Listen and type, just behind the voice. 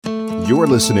You're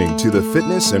listening to the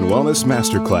Fitness and Wellness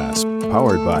Masterclass,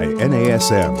 powered by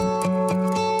NASM.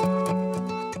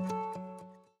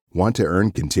 Want to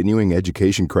earn continuing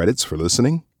education credits for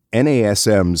listening?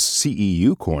 NASM's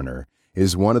CEU Corner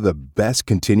is one of the best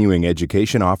continuing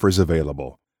education offers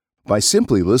available. By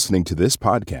simply listening to this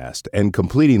podcast and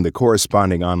completing the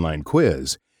corresponding online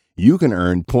quiz, you can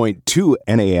earn 0.2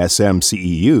 NASM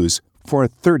CEUs for a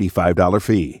 $35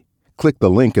 fee. Click the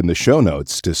link in the show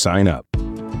notes to sign up.